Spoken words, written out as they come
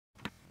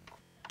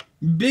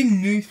big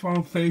news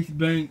from Face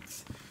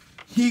Banks.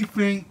 He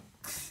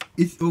thinks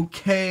it's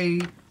okay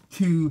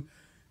to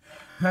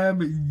have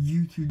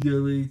YouTube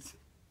delete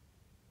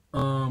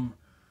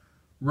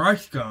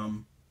Rice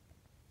Gum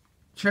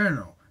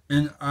channel,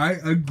 and I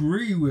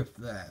agree with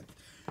that.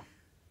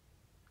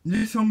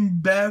 There's some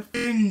bad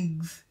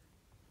things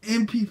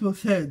in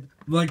people's head,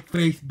 like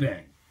Face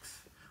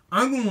Banks.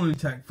 I'm going to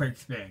attack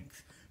Face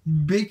Banks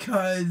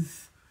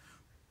because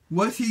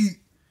what he's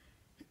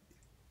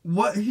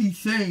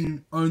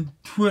saying on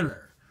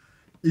Twitter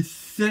is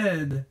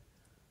said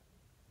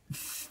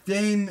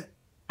staying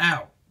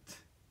out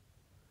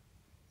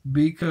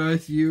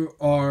because you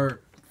are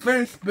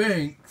Face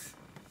Banks.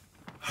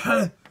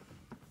 Hello?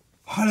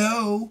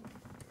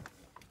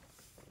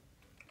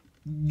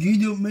 You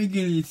don't make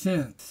any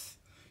sense.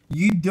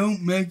 You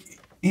don't make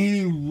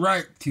any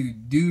right to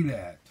do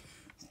that.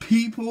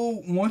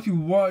 People want to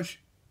watch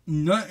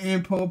not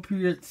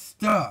inappropriate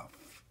stuff.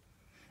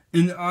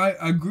 And I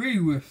agree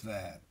with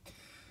that.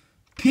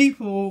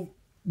 People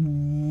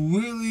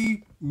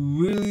really,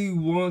 really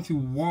want to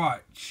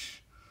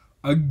watch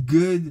a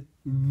good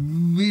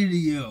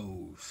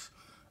videos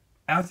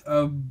out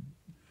of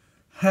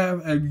have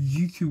a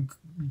YouTube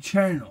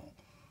channel.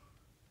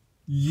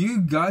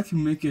 You got to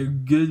make a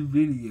good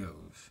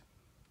videos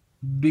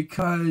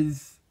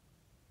because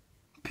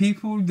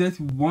people just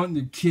want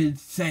the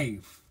kids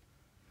safe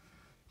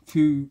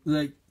to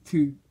make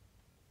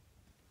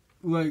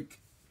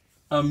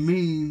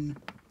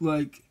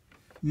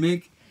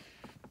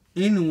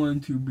anyone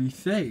to be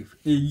safe.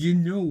 And you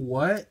know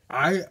what?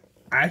 I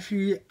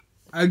actually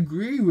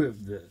agree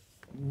with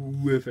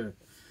it.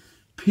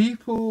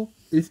 People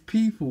is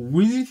people.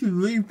 We need to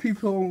leave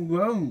people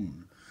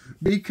alone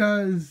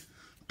because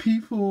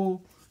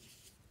people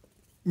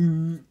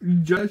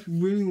just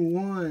really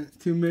want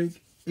to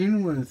make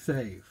anyone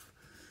safe.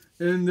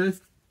 And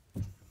this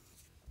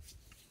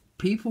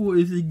people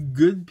is a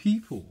good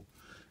people.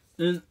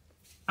 And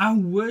I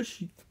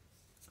wish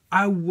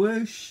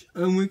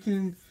we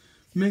can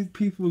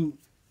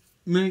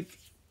make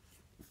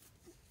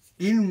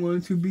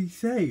anyone to be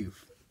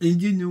safe.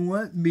 And you know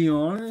what? Be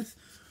honest,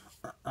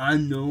 I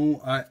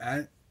know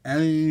I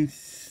ain't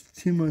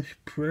too much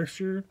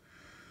pressure,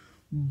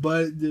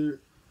 but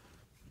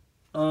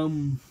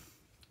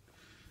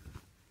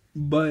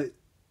but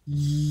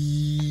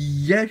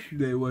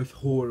yesterday was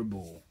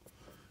horrible.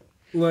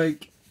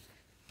 Like,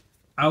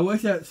 I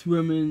was out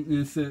swimming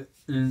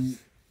and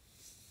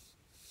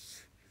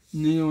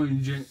Neil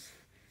and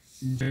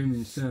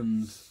Jamie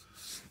Sims.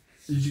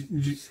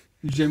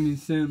 Jamie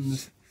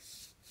Sims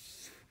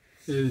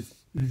is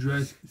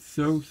dressed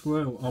so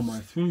slow on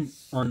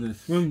the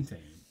swim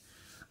team.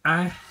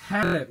 I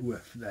had it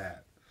with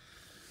that.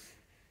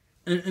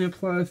 And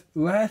plus,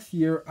 last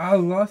year I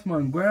lost my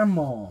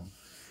grandmom.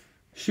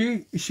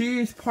 She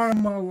is part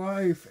of my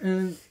life,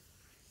 and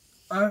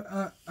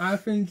I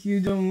think you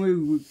don't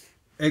live.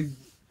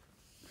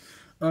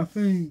 I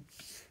think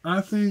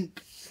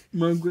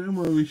my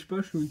grandma is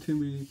special to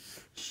me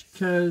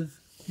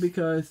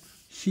because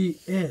she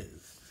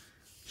is.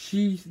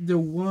 She's the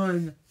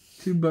one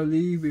to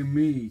believe in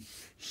me.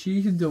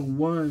 She's the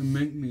one to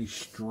make me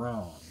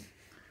strong.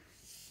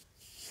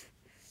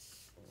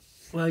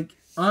 Like,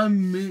 I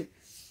mean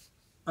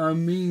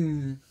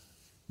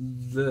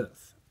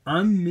this.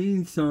 I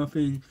mean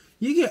something.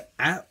 You get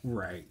out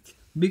right.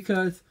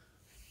 Because,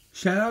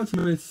 shout out to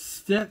my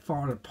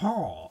stepfather,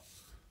 Paul.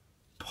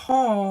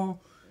 Paul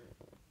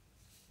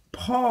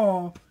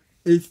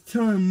is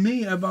telling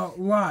me about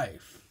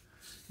life.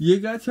 You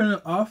gotta turn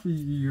it off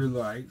your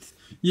lights.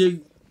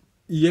 You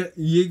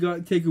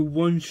gotta take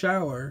one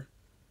shower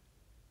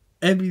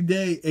every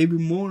day, every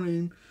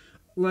morning.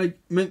 Like,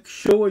 make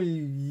sure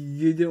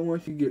you don't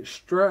want to get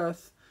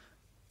stressed.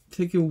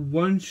 Taking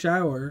one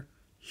shower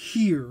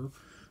here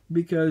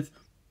because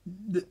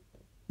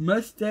my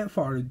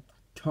stepfather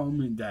told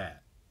me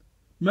that.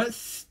 My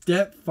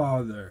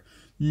stepfather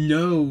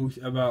knows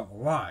about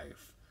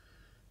life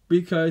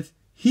because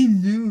he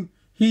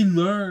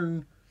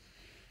learned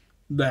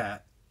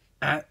that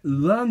at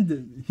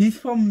London. He's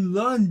from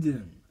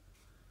London.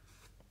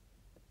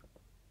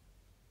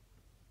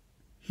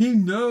 He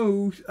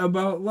knows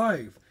about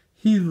life.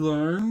 He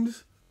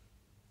learns.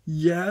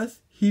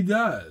 Yes, he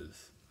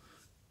does.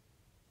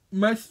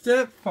 My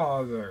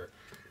stepfather.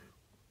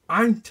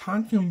 I'm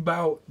talking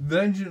about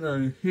legend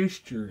and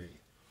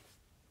history.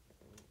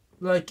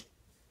 Like,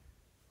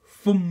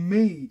 for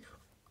me,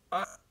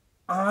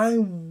 I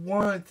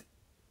want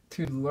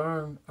to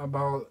learn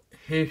about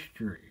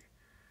history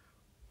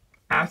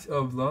out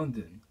of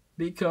London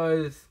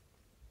because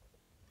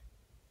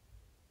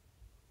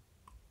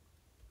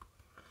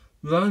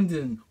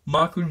London,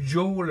 Michael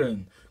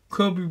Jordan,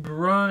 Kobe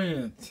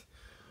Bryant,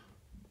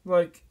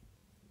 like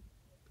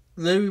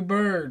Larry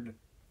Bird,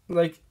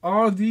 like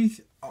all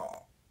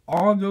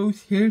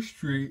those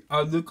history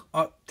I look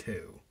up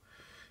to.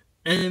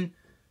 And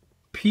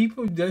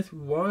people just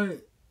want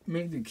to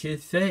make the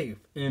kids safe.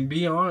 And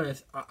be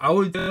honest, I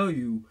would tell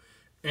you,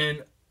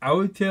 and I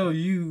would tell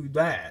you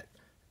that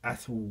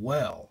as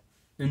well.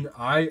 And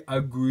I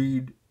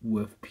agreed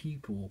with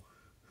people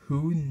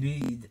who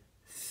need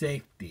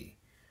safety.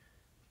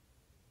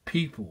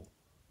 People,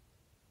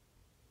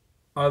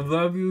 I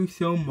love you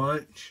so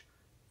much.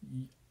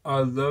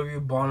 I love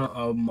you, bottom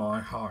of my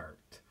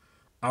heart.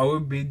 I will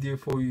be there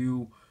for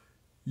you.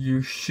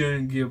 You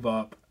shouldn't give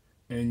up.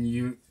 And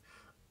you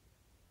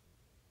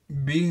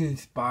be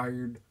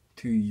inspired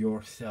to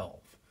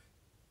yourself.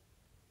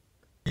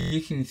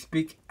 You can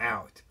speak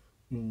out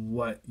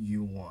what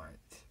you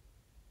want.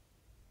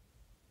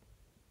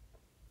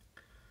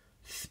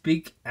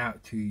 Speak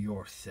out to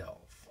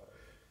yourself.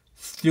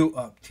 Still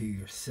up to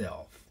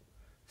yourself.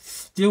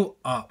 Still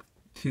up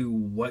to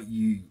what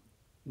you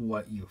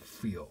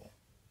feel.